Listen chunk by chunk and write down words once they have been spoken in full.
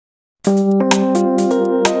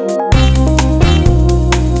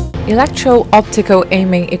Electro-optical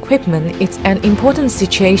aiming equipment is an important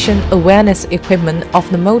situation awareness equipment of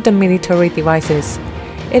the modern military devices.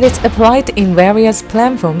 It is applied in various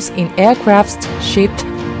platforms in aircraft, ships,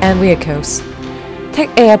 and vehicles.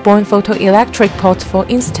 Take airborne photoelectric port for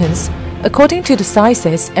instance. According to the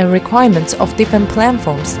sizes and requirements of different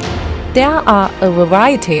platforms, there are a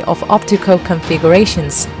variety of optical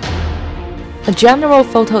configurations. A general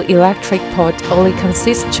photoelectric port only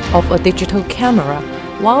consists of a digital camera,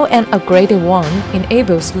 while an upgraded one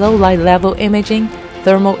enables low light level imaging,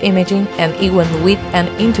 thermal imaging, and even with an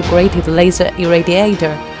integrated laser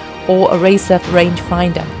irradiator or a razor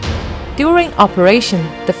rangefinder. During operation,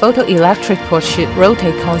 the photoelectric port should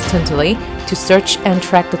rotate constantly to search and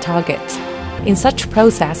track the target. In such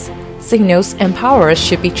process, signals and power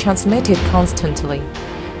should be transmitted constantly.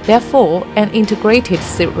 Therefore, an integrated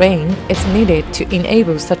slit ring is needed to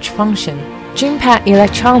enable such function. JINPAT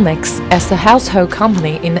Electronics, as a household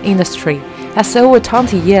company in the industry, has over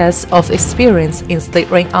 20 years of experience in slit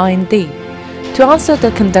ring R&D. To answer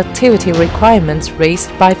the conductivity requirements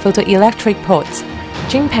raised by photoelectric ports,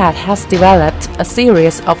 JINPAT has developed a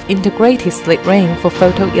series of integrated slit rings for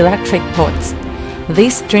photoelectric ports.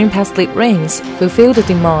 These JINPAT slit rings fulfill the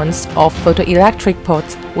demands of photoelectric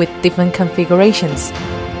ports with different configurations.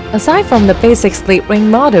 Aside from the basic slit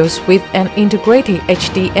ring models with an integrated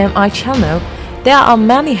HDMI channel, there are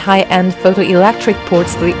many high-end photoelectric port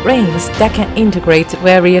slit rings that can integrate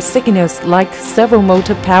various signals like servo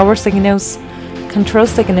motor power signals, control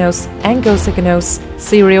signals, angle signals,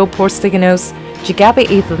 serial port signals, Gigabit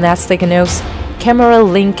Ethernet signals, camera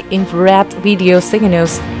link infrared video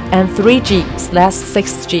signals, and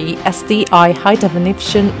 3G/6G SDI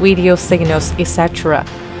high-definition video signals, etc.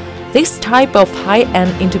 This type of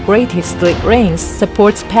high-end integrated slit rings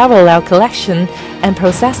supports parallel collection and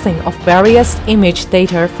processing of various image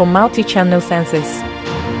data for multi-channel sensors.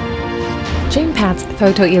 JINPAT's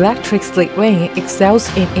photoelectric slit ring excels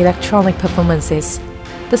in electronic performances.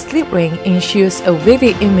 The slit ring ensures a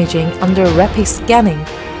vivid imaging under rapid scanning,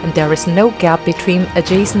 and there is no gap between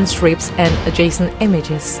adjacent strips and adjacent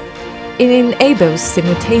images. It enables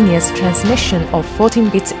simultaneous transmission of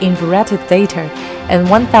 14-bit infrared data and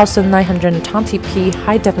 1920p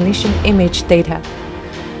high-definition image data.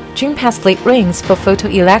 JINPAT slit rings for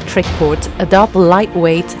photoelectric ports adopt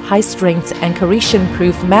lightweight, high-strength, and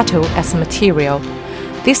corrosion-proof metal as material.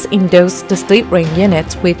 This endows the slit ring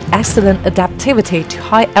unit with excellent adaptivity to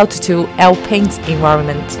high-altitude alpine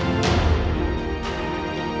environment.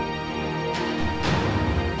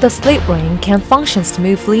 The slit ring can function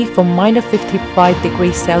smoothly from -55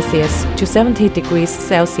 degrees Celsius to 70 degrees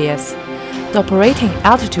Celsius. The operating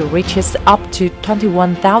altitude reaches up to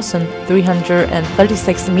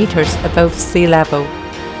 21,336 meters above sea level.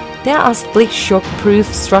 There are split shock-proof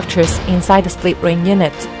structures inside the slit ring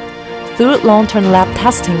unit. Through long-term lab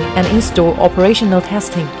testing and in-store operational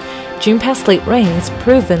testing, JINPAT slit rings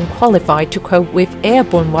proven qualified to cope with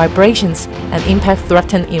airborne vibrations and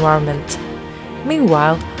impact-threatened environment.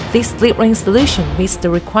 Meanwhile, this slit ring solution meets the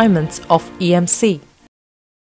requirements of EMC.